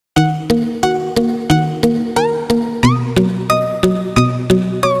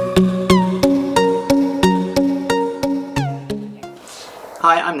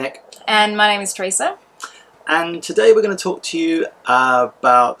name is Teresa. And today we're going to talk to you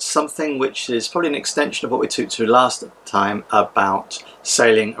about something which is probably an extension of what we talked to last time about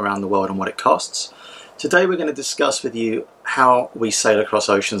sailing around the world and what it costs. Today we're going to discuss with you how we sail across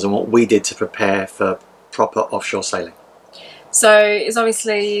oceans and what we did to prepare for proper offshore sailing. So it's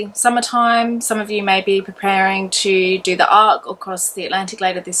obviously summertime. Some of you may be preparing to do the Arc or cross the Atlantic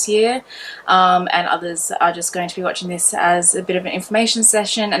later this year, and others are just going to be watching this as a bit of an information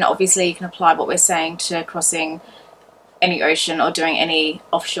session. And obviously you can apply what we're saying to crossing any ocean or doing any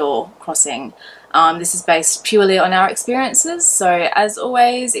offshore crossing. This is based purely on our experiences, so as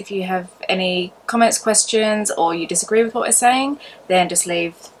always, if you have any comments, questions, or you disagree with what we're saying, then just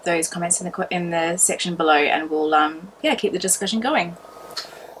leave those comments in the section below, and we'll keep the discussion going.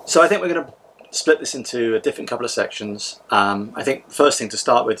 So I think we're going to split this into a different couple of sections. I think the first thing to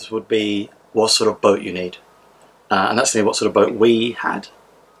start with would be what sort of boat you need, and that's what sort of boat we had,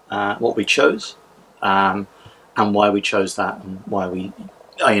 what we chose, and why we chose that, and why we.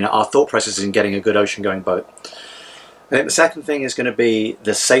 Our thought process in getting a good ocean-going boat. I think the second thing is going to be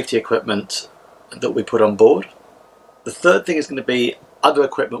the safety equipment that we put on board. The third thing is going to be other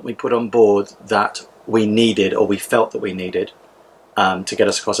equipment we put on board that we needed or we felt that we needed to get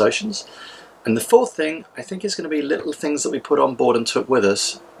us across oceans. And the fourth thing, I think, is going to be little things that we put on board and took with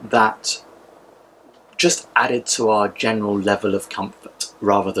us that just added to our general level of comfort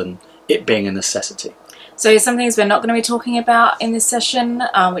rather than it being a necessity. So some things we're not going to be talking about in this session,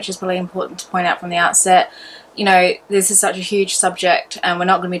 which is probably important to point out from the outset. You know, this is such a huge subject, and we're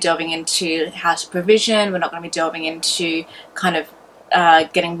not going to be delving into how to provision. We're not going to be delving into kind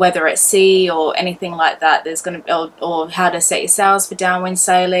of getting weather at sea or anything like that. There's going to or how to set your sails for downwind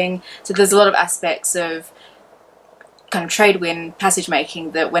sailing. So there's a lot of aspects of kind of trade wind passage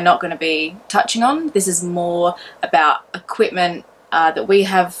making that we're not going to be touching on. This is more about equipment that we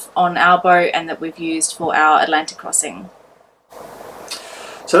have on our boat and that we've used for our Atlantic crossing.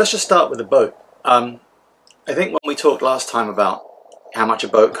 So let's just start with the boat. I think when we talked last time about how much a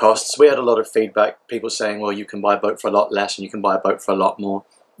boat costs, we had a lot of feedback, people saying, well, you can buy a boat for a lot less and you can buy a boat for a lot more.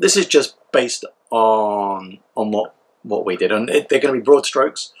 This is just based on what we did, and they're going to be broad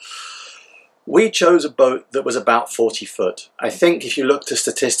strokes. We chose a boat that was about 40 foot. I think if you look to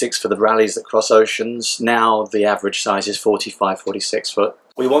statistics for the rallies that cross oceans, now the average size is 45, 46 foot.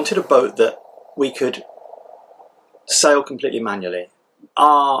 We wanted a boat that we could sail completely manually.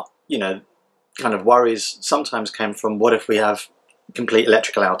 Our, kind of worries sometimes came from, what if we have complete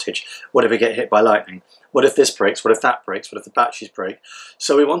electrical outage? What if we get hit by lightning? What if this breaks? What if that breaks? What if the batteries break?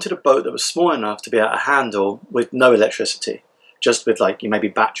 So we wanted a boat that was small enough to be able to handle with no electricity. Just with maybe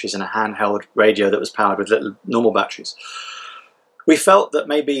batteries and a handheld radio that was powered with little normal batteries. We felt that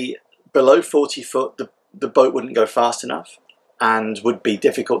maybe below 40 foot the boat wouldn't go fast enough and would be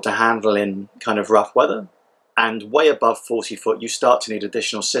difficult to handle in kind of rough weather. And way above 40 foot you start to need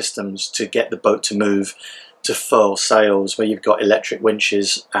additional systems to get the boat to move, to furl sails, where you've got electric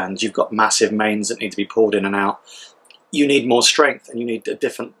winches and you've got massive mains that need to be pulled in and out. You need more strength and you need a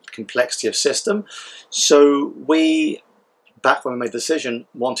different complexity of system. So we, back when we made the decision,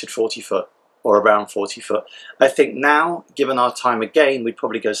 wanted 40 foot or around 40 foot. I think now, given our time again, we'd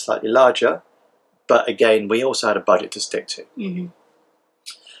probably go slightly larger, but again, we also had a budget to stick to. Mm-hmm.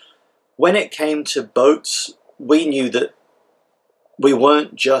 When it came to boats, we knew that we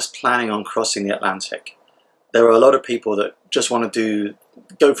weren't just planning on crossing the Atlantic. There are a lot of people that just want to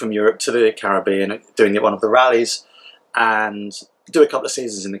go from Europe to the Caribbean, doing one of the rallies, and do a couple of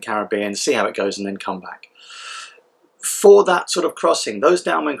seasons in the Caribbean, see how it goes, and then come back. For that sort of crossing, those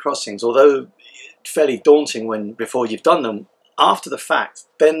downwind crossings, although fairly daunting before you've done them, after the fact,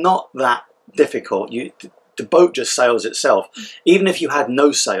 they're not that difficult. The boat just sails itself. Even if you had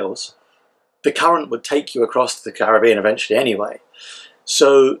no sails, the current would take you across the Caribbean eventually anyway.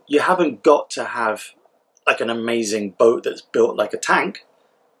 So you haven't got to have an amazing boat that's built like a tank.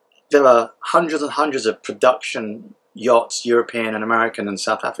 There are hundreds and hundreds of production yachts, European and American and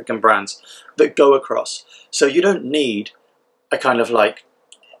South African brands, that go across. So you don't need a kind of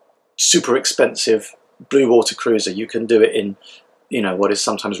super expensive blue water cruiser. You can do it in, what is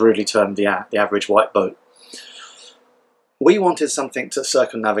sometimes rudely termed the average white boat. We wanted something to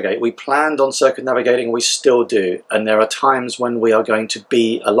circumnavigate. We planned on circumnavigating, we still do, and there are times when we are going to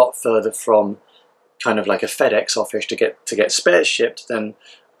be a lot further from kind of like a FedEx office to get spares shipped than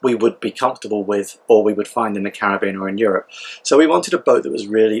we would be comfortable with or we would find in the Caribbean or in Europe. So we wanted a boat that was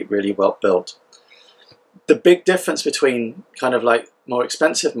really, really well built. The big difference between kind of more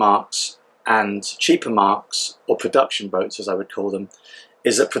expensive marques and cheaper marques, or production boats as I would call them,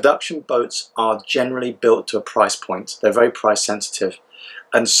 is that production boats are generally built to a price point. They're very price sensitive.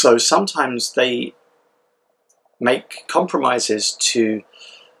 And so sometimes they make compromises to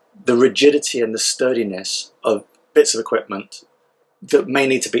the rigidity and the sturdiness of bits of equipment that may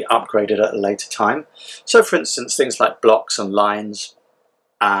need to be upgraded at a later time. So for instance, things like blocks and lines,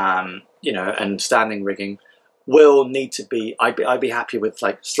 you know, and standing rigging will need to be, I'd be happy with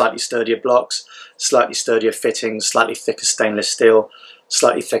like slightly sturdier blocks, slightly sturdier fittings, slightly thicker stainless steel,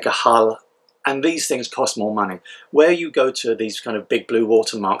 slightly thicker hull, and these things cost more money. Where you go to these kind of big blue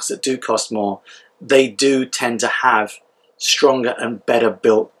watermarks that do cost more, they do tend to have stronger and better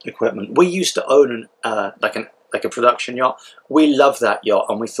built equipment. We used to own like a production yacht. We loved that yacht,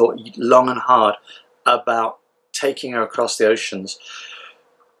 and we thought long and hard about taking her across the oceans.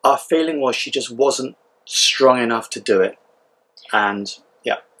 Our feeling was she just wasn't strong enough to do it, and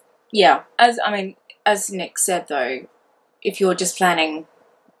yeah, as Nick said though, if you're just planning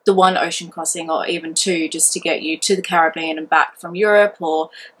the one ocean crossing or even two just to get you to the Caribbean and back from Europe, or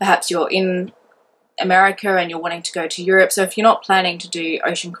perhaps you're in America and you're wanting to go to Europe, so if you're not planning to do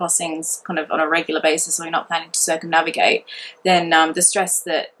ocean crossings kind of on a regular basis, or you're not planning to circumnavigate, then the stress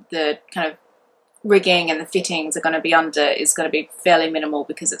that the kind of rigging and the fittings are going to be under is going to be fairly minimal,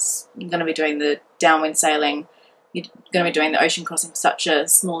 because you're going to be doing the downwind sailing, you're going to be doing the ocean crossing for such a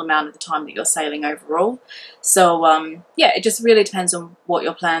small amount of the time that you're sailing overall. So yeah, it just really depends on what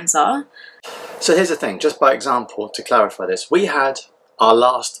your plans are. So here's the thing, just by example, to clarify this, we had our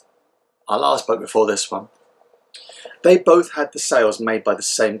last boat before this one. They both had the sails made by the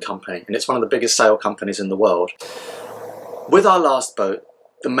same company, and it's one of the biggest sail companies in the world. With our last boat,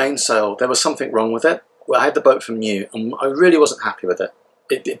 the mainsail, there was something wrong with it. Well, I had the boat from new, and I really wasn't happy with it.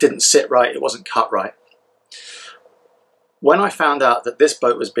 It didn't sit right, it wasn't cut right. When I found out that this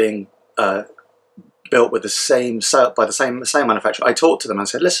boat was being built with the same sail, by the same manufacturer, I talked to them and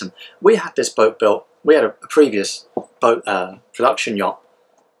said, listen, we had this boat built, we had a previous boat production yacht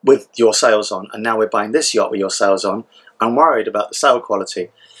with your sails on, and now we're buying this yacht with your sails on. I'm worried about the sail quality.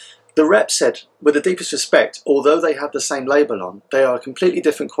 The rep said, with the deepest respect, although they have the same label on, they are a completely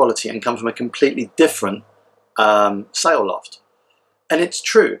different quality and come from a completely different sail loft. And it's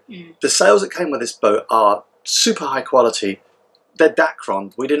true. The sails that came with this boat are super high quality. They're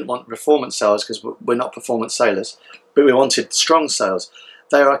Dacron. We didn't want performance sails because we're not performance sailors, but we wanted strong sails.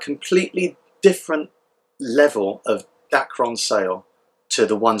 They are a completely different level of Dacron sail to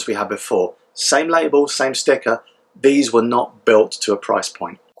the ones we had before. Same label, same sticker. These were not built to a price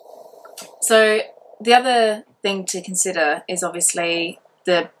point. So the other thing to consider is obviously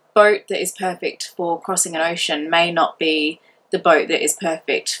the boat that is perfect for crossing an ocean may not be the boat that is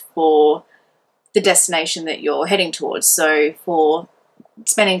perfect for the destination that you're heading towards. So for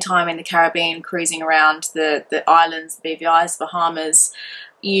spending time in the Caribbean, cruising around the islands, the BVIs, Bahamas,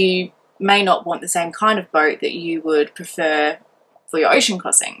 you may not want the same kind of boat that you would prefer for your ocean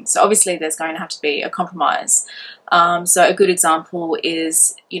crossing. So obviously there's going to have to be a compromise. So a good example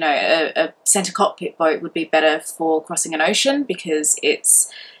is, you know, a center cockpit boat would be better for crossing an ocean, because it's,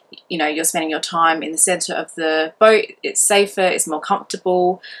 you know, you're spending your time in the center of the boat, it's safer, it's more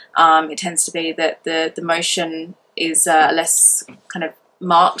comfortable. It tends to be that the motion is less kind of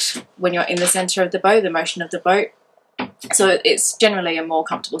marked when you're in the center of the boat, the motion of the boat. So it's generally a more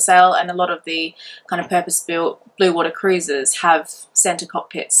comfortable sail, and a lot of the kind of purpose-built blue water cruisers have center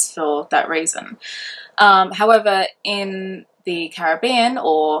cockpits for that reason. However, in the Caribbean,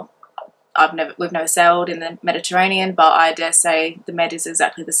 or we've never sailed in the Mediterranean, but I dare say the Med is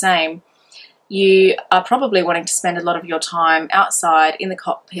exactly the same. You are probably wanting to spend a lot of your time outside in the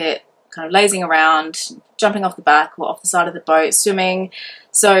cockpit, kind of lazing around, jumping off the back or off the side of the boat, swimming.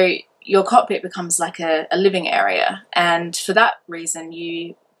 So your cockpit becomes like a living area, and for that reason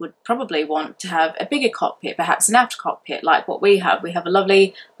you would probably want to have a bigger cockpit, perhaps an aft cockpit like what we have. We have a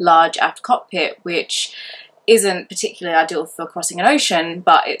lovely large aft cockpit which isn't particularly ideal for crossing an ocean,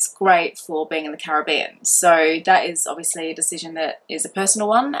 but it's great for being in the Caribbean. So that is obviously a decision that is a personal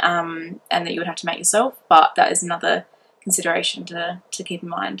one, and that you would have to make yourself, but that is another consideration to keep in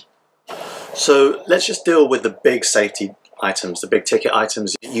mind. So let's just deal with the big safety items, the big ticket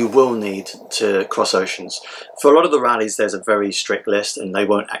items you will need to cross oceans. For a lot of the rallies there's a very strict list, and they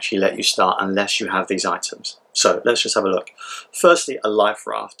won't actually let you start unless you have these items. So let's just have a look. Firstly, a life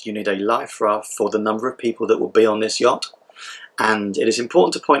raft. You need a life raft for the number of people that will be on this yacht, and it is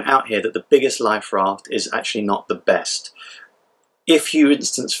important to point out here that the biggest life raft is actually not the best. If you,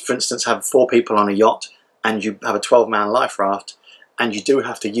 for instance, have 4 people on a yacht and you have a 12-man life raft, and you do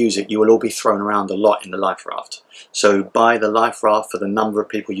have to use it, you will all be thrown around a lot in the life raft. So buy the life raft for the number of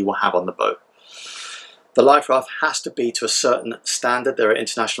people you will have on the boat. The life raft has to be to a certain standard. There are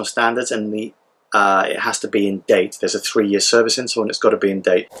international standards, and the it has to be in date. There's a 3-year service interval and it's got to be in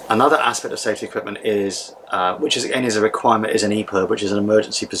date. Another aspect of safety equipment is, which is again is a requirement, is an EPIRB, which is an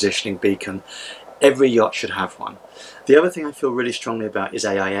emergency positioning beacon. Every yacht should have one. The other thing I feel really strongly about is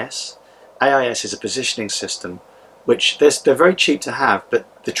AIS. AIS is a positioning system which they're very cheap to have,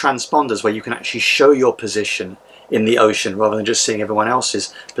 but the transponders where you can actually show your position in the ocean rather than just seeing everyone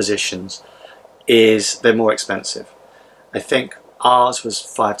else's positions, they're more expensive. I think ours was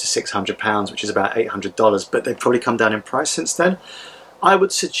 £500 to £600, which is about $800, but they've probably come down in price since then. I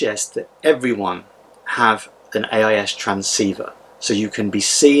would suggest that everyone have an AIS transceiver so you can be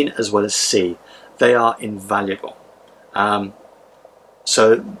seen as well as see. They are invaluable.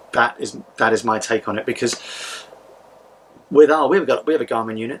 So that is my take on it, because we have a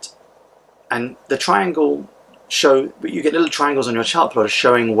Garmin unit, and the triangle you get little triangles on your chart plotter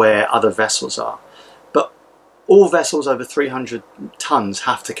showing where other vessels are, but all vessels over 300 tons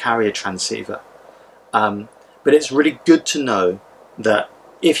have to carry a transceiver. But it's really good to know that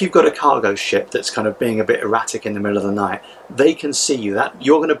if you've got a cargo ship that's kind of being a bit erratic in the middle of the night, they can see you. That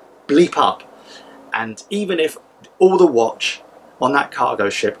you're going to bleep up, and even if all the watch on that cargo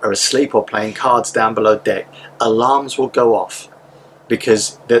ship are asleep or playing cards down below deck, alarms will go off,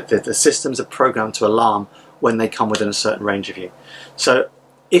 because the systems are programmed to alarm when they come within a certain range of you. So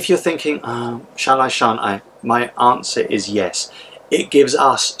if you're thinking, shall I, shan't I? My answer is yes. It gives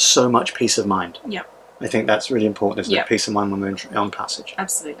us so much peace of mind. Yep. I think that's really important, isn't Yep. it? Peace of mind when we're on passage.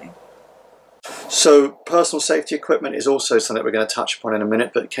 Absolutely. So personal safety equipment is also something we're going to touch upon in a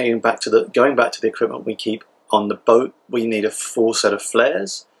minute, but going back to the equipment we keep on the boat, we need a full set of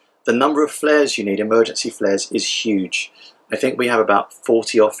flares. The number of flares you need, emergency flares, is huge. I think we have about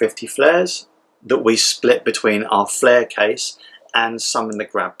 40 or 50 flares that we split between our flare case and some in the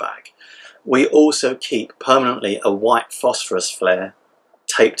grab bag. We also keep permanently a white phosphorus flare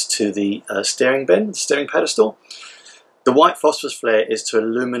taped to the steering pedestal. The white phosphorus flare is to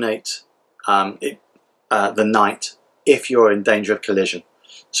illuminate the night if you're in danger of collision.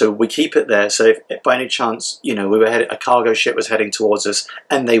 So we keep it there, so if by any chance, you know, a cargo ship was heading towards us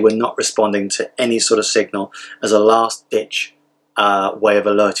and they were not responding to any sort of signal, as a last ditch way of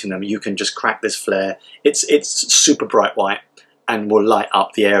alerting them, you can just crack this flare. It's super bright white and will light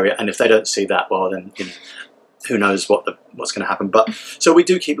up the area, and if they don't see that, well then, you know, who knows what's going to happen. But so we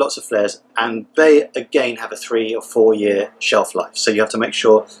do keep lots of flares, and they again have a 3 or 4 year shelf life, so you have to make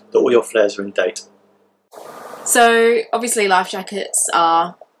sure that all your flares are in date. So obviously life jackets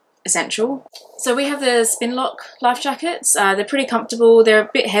are essential. So we have the spin lock life jackets. They're pretty comfortable. They're a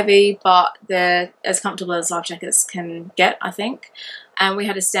bit heavy, but they're as comfortable as life jackets can get, I think. And we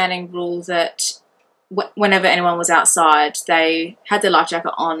had a standing rule that whenever anyone was outside, they had their life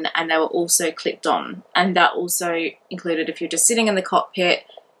jacket on and they were also clipped on. And that also included if you're just sitting in the cockpit,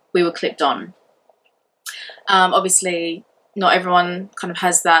 we were clipped on. Obviously, not everyone kind of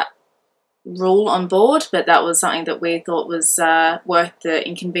has that rule on board, but that was something that we thought was worth the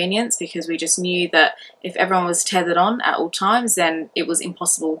inconvenience, because we just knew that if everyone was tethered on at all times, then it was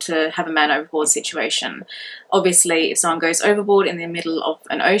impossible to have a man overboard situation. Obviously, if someone goes overboard in the middle of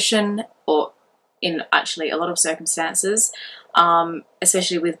an ocean, or in actually a lot of circumstances,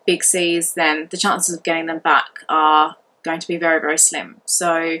 especially with big seas, then the chances of getting them back are going to be very, very slim.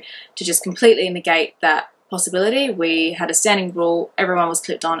 So to just completely negate that possibility, we had a standing rule: everyone was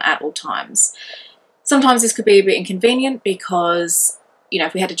clipped on at all times. Sometimes this could be a bit inconvenient because, you know,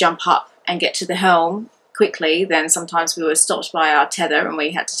 if we had to jump up and get to the helm quickly, then sometimes we were stopped by our tether and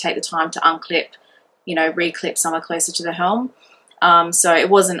we had to take the time to unclip, you know, reclip somewhere closer to the helm. So it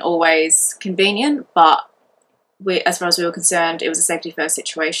wasn't always convenient, but as far as we were concerned, it was a safety first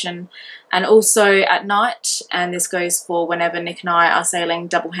situation. And also at night, and this goes for whenever Nick and I are sailing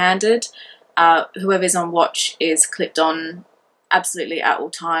double-handed, whoever's on watch is clipped on absolutely at all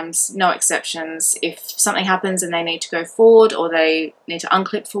times, no exceptions. If something happens and they need to go forward or they need to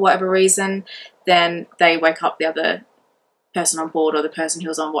unclip for whatever reason, then they wake up the other person on board or the person who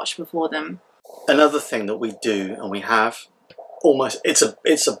was on watch before them. Another thing that we do, and we have almost,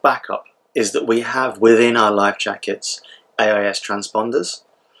 it's a backup, is that we have within our life jackets AIS transponders.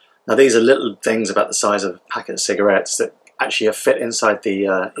 Now these are little things about the size of a packet of cigarettes that actually are fit inside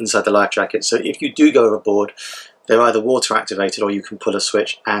the life jacket. So if you do go overboard, they're either water activated or you can pull a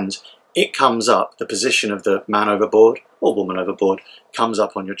switch and it comes up, the position of the man overboard or woman overboard comes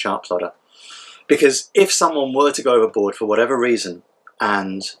up on your chart plotter. Because if someone were to go overboard for whatever reason,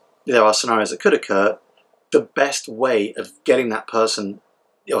 and there are scenarios that could occur, the best way of getting that person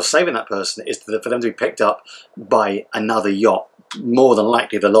or saving that person is for them to be picked up by another yacht, more than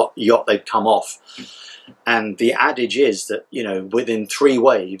likely the yacht they've come off. And the adage is that, you know, within 3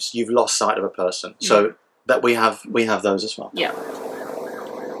 waves, you've lost sight of a person. So that we have those as well. Yeah.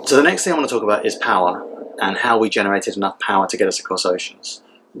 So the next thing I want to talk about is power and how we generated enough power to get us across oceans.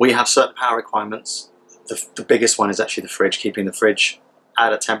 We have certain power requirements. The biggest one is actually the fridge, keeping the fridge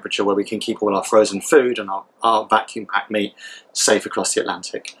at a temperature where we can keep all our frozen food and our vacuum packed meat safe across the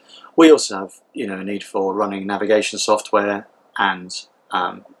Atlantic. We also have, you know, a need for running navigation software and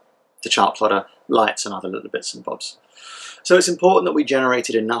the chart plotter, lights and other little bits and bobs. So it's important that we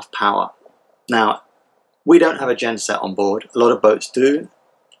generated enough power. Now, we don't have a genset on board. A lot of boats do,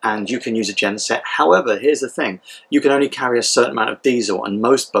 and you can use a genset. However, here's the thing. You can only carry a certain amount of diesel, and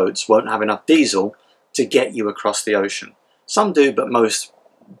most boats won't have enough diesel to get you across the ocean. Some do, but most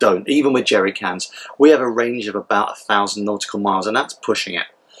don't, even with jerry cans. We have a range of about 1,000 nautical miles, and that's pushing it.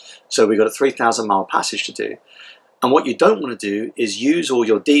 So we've got a 3,000 mile passage to do. And what you don't want to do is use all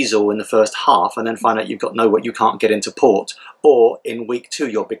your diesel in the first half and then find out you've got nowhere, you can't get into port. Or in week 2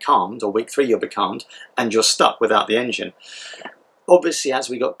 you're becalmed, or week 3 you're becalmed, and you're stuck without the engine. Obviously, as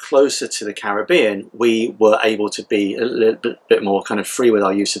we got closer to the Caribbean, we were able to be a little bit more kind of free with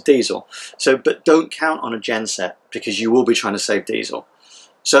our use of diesel. So, but don't count on a genset, because you will be trying to save diesel.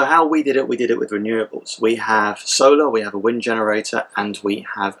 So how we did it with renewables. We have solar, we have a wind generator, and we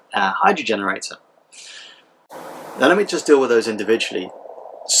have a hydro generator. Now let me just deal with those individually.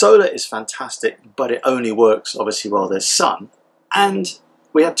 Solar is fantastic, but it only works obviously while there's sun, and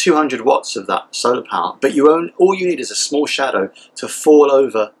we have 200 watts of that solar power, but all you need is a small shadow to fall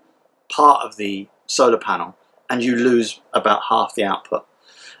over part of the solar panel and you lose about half the output.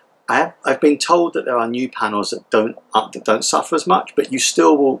 I've been told that there are new panels that don't suffer as much, but you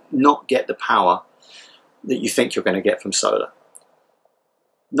still will not get the power that you think you're going to get from solar.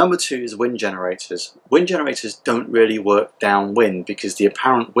 Number 2 is wind generators. Wind generators don't really work downwind, because the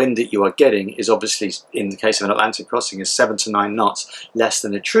apparent wind that you are getting is obviously, in the case of an Atlantic crossing, is 7 to 9 knots less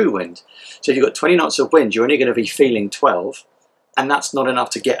than a true wind. So if you've got 20 knots of wind, you're only going to be feeling 12, and that's not enough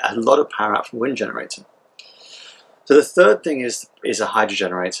to get a lot of power out from a wind generator. So the third thing is a hydro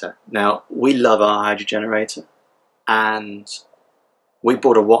generator. Now, we love our hydro generator, and we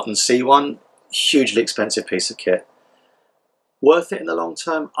bought a Watt & See one, hugely expensive piece of kit. Worth it in the long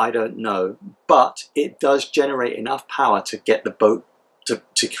term? I don't know, but it does generate enough power to get the boat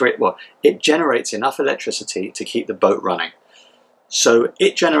to create, well, it generates enough electricity to keep the boat running. So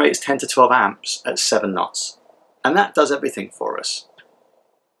it generates 10 to 12 amps at 7 knots, and that does everything for us.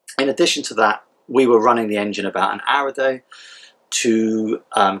 In addition to that, we were running the engine about an hour a day to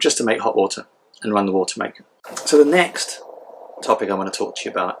just to make hot water and run the water maker. So the next topic I want to talk to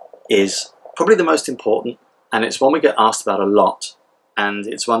you about is probably the most important, and it's one we get asked about a lot, and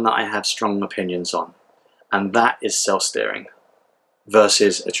it's one that I have strong opinions on, and that is self-steering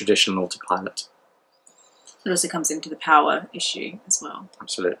versus a traditional autopilot. It also comes into the power issue as well.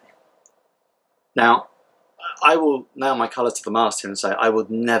 Absolutely. Now, I will nail my colours to the mast here and say I would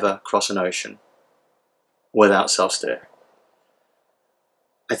never cross an ocean without self-steer.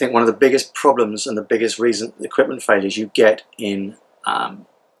 I think one of the biggest problems and the biggest reason equipment failures you get in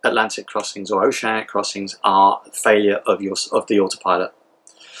Atlantic crossings or oceanic crossings are failure of the autopilot.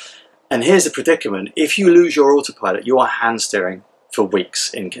 And here's the predicament: if you lose your autopilot, you are hand steering for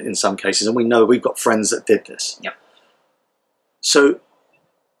weeks in some cases, and we know, we've got friends that did this. Yep. So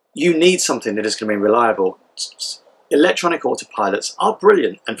you need something that is going to be reliable. Electronic autopilots are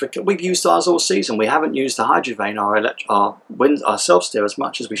brilliant, and we've used ours all season. We haven't used the Hydrovane, our self-steer, as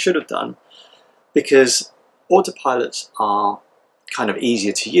much as we should have done, because autopilots are kind of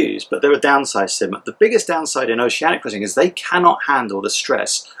easier to use, but there are downsides to them. The biggest downside in oceanic crossing is they cannot handle the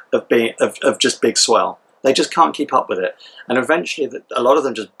stress of just big swell. They just can't keep up with it, and eventually a lot of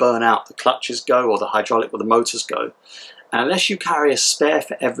them just burn out. The clutches go, or the hydraulic, or the motors go, and unless you carry a spare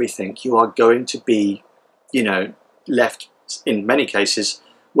for everything, you are going to be, you know, left in many cases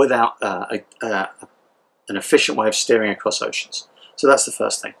without an efficient way of steering across oceans. So that's the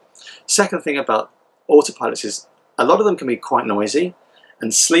first thing. Second thing about autopilots is a lot of them can be quite noisy,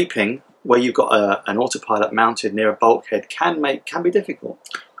 and sleeping where you've got an autopilot mounted near a bulkhead can be difficult.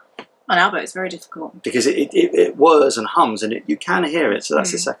 On our boat, it's very difficult Because it whirs and hums, and you can hear it, so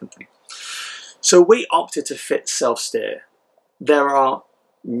that's the second thing. So we opted to fit self-steer. There are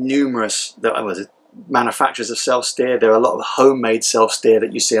numerous manufacturers of self-steer. There are a lot of homemade self-steer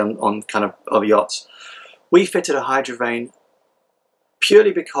that you see on kind of yachts. We fitted a Hydrovane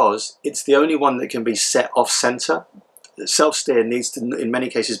purely because it's the only one that can be set off-center. Self-steer needs to, in many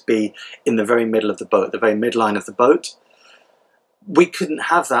cases, be in the very middle of the boat, the very midline of the boat. We couldn't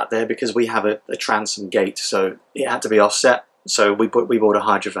have that there because we have a transom gate, so it had to be offset. So we bought a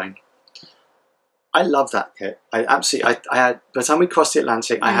Hydrovane. I love that kit. I absolutely, I had, by the time we crossed the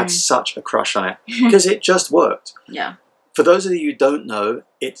Atlantic, I had such a crush on it because it just worked. Yeah. For those of you who don't know,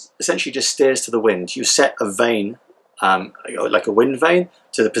 it essentially just steers to the wind. You set a vane, like a wind vane,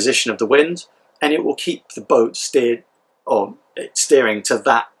 to the position of the wind, and it will keep the boat steering to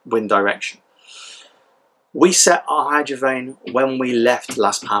that wind direction. We set our hydrovane when we left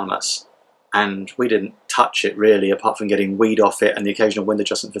Las Palmas, and we didn't touch it really, apart from getting weed off it and the occasional wind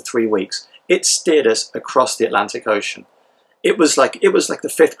adjustment, for 3 weeks. It steered us across the Atlantic Ocean. It was like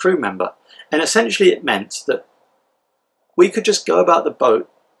the fifth crew member, and essentially it meant that we could just go about the boat,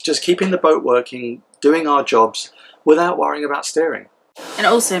 just keeping the boat working, doing our jobs without worrying about steering. And it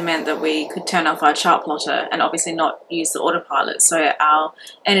also meant that we could turn off our chart plotter and obviously not use the autopilot, so our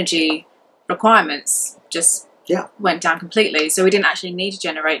energy requirements just went down completely. So we didn't actually need to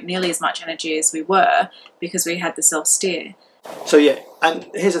generate nearly as much energy as we were because we had the self-steer. So yeah, and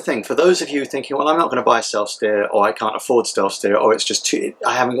here's the thing, for those of you thinking, well, I'm not going to buy self-steer, or I can't afford self-steer, or it's just too,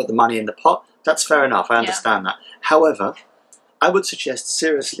 I haven't got the money in the pot, that's fair enough, I understand that. However, I would suggest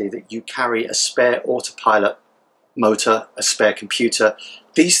seriously that you carry a spare autopilot motor, a spare computer.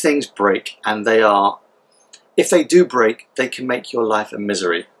 These things break, and they are, if they do break, they can make your life a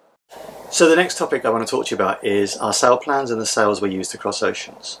misery. So the next topic I want to talk to you about is our sail plans and the sails we use to cross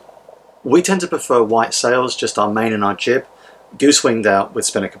oceans. We tend to prefer white sails, just our main and our jib, goose winged out with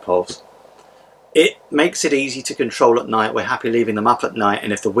spinnaker poles. It makes it easy to control at night. We're happy leaving them up at night,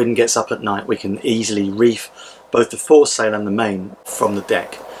 and if the wind gets up at night, we can easily reef both the foresail and the main from the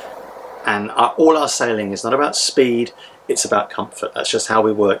deck. And all our sailing is not about speed, it's about comfort. That's just how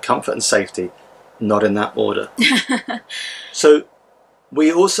we work, comfort and safety, not in that order. So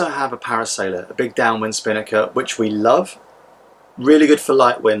we also have a parasailer, a big downwind spinnaker, which we love, really good for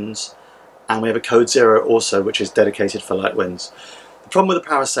light winds, and we have a Code Zero also, which is dedicated for light winds. The problem with the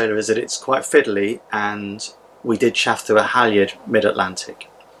parasailer is that it's quite fiddly, and we did chaff through a halyard mid-Atlantic.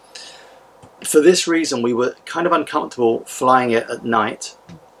 For this reason, we were kind of uncomfortable flying it at night,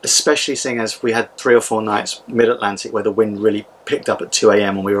 especially seeing as we had 3 or 4 nights mid-Atlantic where the wind really picked up at 2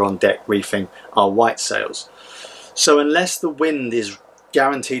 AM and we were on deck reefing our white sails. So unless the wind is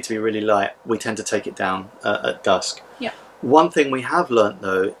guaranteed to be really light, we tend to take it down at dusk. Yeah. One thing we have learnt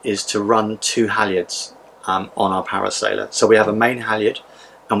though is to run 2 halyards on our parasailer. So we have a main halyard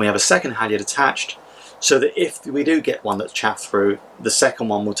and we have a second halyard attached, so that if we do get one that's chaffed through, the second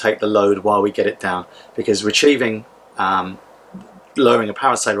one will take the load while we get it down, because retrieving lowering a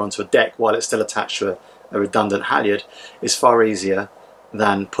parasailer onto a deck while it's still attached to a redundant halyard is far easier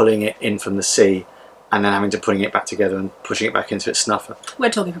than pulling it in from the sea and then having to putting it back together and pushing it back into its snuffer. We're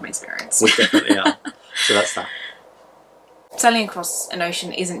talking from experience. We definitely are. So that's that. Sailing across an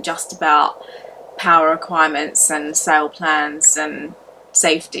ocean isn't just about power requirements and sail plans and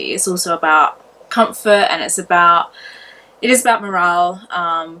safety. It's also about comfort, and it is about morale,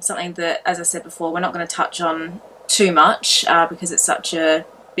 something that, as I said before, we're not going to touch on too much because it's such a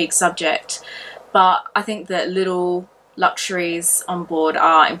big subject, but I think that little luxuries on board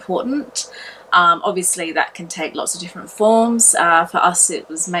are important. Obviously that can take lots of different forms. For us it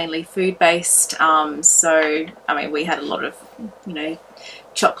was mainly food based, so I mean we had a lot of, you know,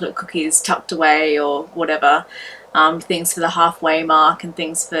 chocolate cookies tucked away or whatever, things for the halfway mark and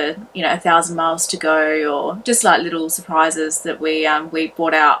things for, you know, 1,000 miles to go, or just like little surprises that we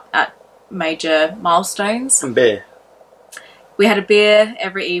brought out at major milestones. And beer. We had a beer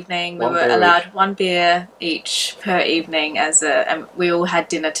every evening. We were allowed each. 1 beer each per evening, and we all had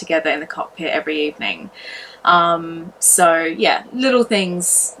dinner together in the cockpit every evening. So yeah, little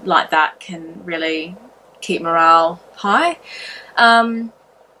things like that can really keep morale high.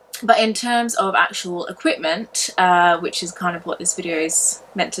 But in terms of actual equipment, which is kind of what this video is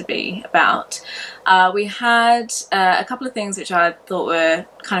meant to be about, we had a couple of things which I thought were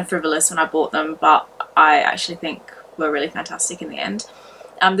kind of frivolous when I bought them, but I actually think were really fantastic in the end.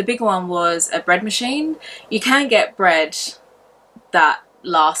 The big one was a bread machine. You can get bread that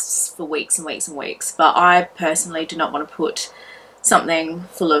lasts for weeks and weeks and weeks, but I personally do not want to put something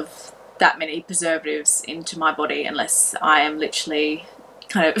full of that many preservatives into my body unless I am literally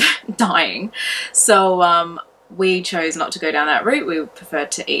kind of dying. So we chose not to go down that route. We preferred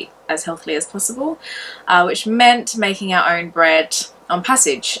to eat as healthily as possible, which meant making our own bread on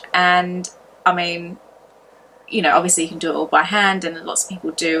passage. And I mean, you know, obviously you can do it all by hand, and lots of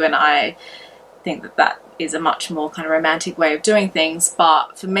people do, and I think that that is a much more kind of romantic way of doing things.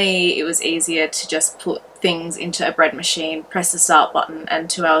 But for me it was easier to just put things into a bread machine, press the start button, and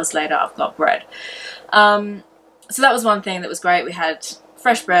 2 hours later I've got bread. So that was one thing that was great. We had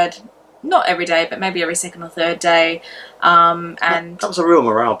fresh bread not every day, but maybe every second or third day. And that was a real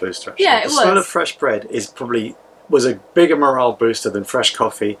morale booster, actually. Yeah, it the was. smell of fresh bread was a bigger morale booster than fresh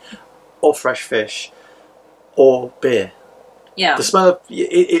coffee or fresh fish or beer. Yeah. The smell of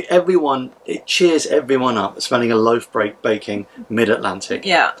it cheers everyone up, smelling a loaf baking mid-Atlantic.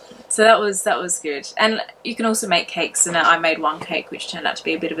 Yeah. So that was good. And you can also make cakes, and I made one cake which turned out to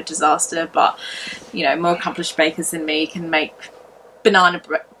be a bit of a disaster, but you know, more accomplished bakers than me can make banana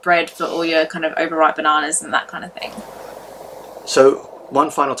bread for all your kind of overripe bananas and that kind of thing. So one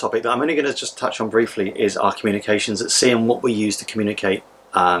final topic that I'm only going to just touch on briefly is our communications at sea and what we use to communicate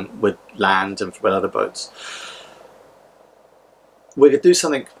with land and with other boats. We're going to do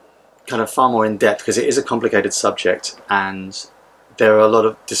something kind of far more in depth because it is a complicated subject, and there are a lot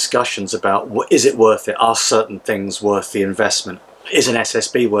of discussions about is it worth it? Are certain things worth the investment? Is an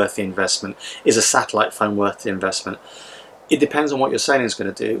SSB worth the investment? Is a satellite phone worth the investment? It depends on what your sailing is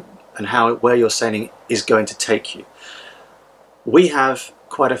going to do and where your sailing is going to take you. We have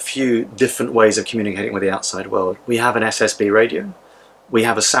quite a few different ways of communicating with the outside world. We have an SSB radio, we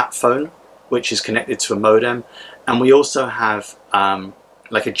have a sat phone which is connected to a modem, and we also have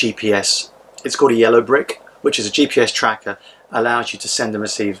like a GPS. It's called a yellow brick, which is a GPS tracker, allows you to send and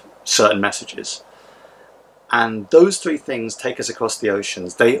receive certain messages. And those three things take us across the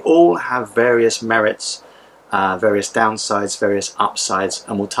oceans. They all have various merits, various downsides, various upsides,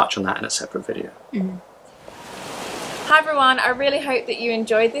 and we'll touch on that in a separate video. Mm-hmm. Hi everyone, I really hope that you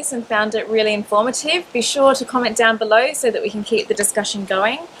enjoyed this and found it really informative. Be sure to comment down below so that we can keep the discussion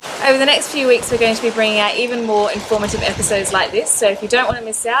going. Over the next few weeks we're going to be bringing out even more informative episodes like this, so if you don't want to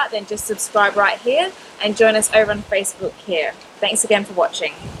miss out, then just subscribe right here and join us over on Facebook here. Thanks again for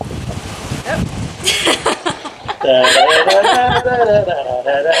watching. Oh.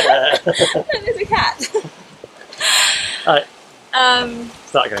 There's a cat. Alright.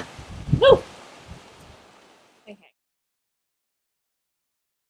 Start again. Woo.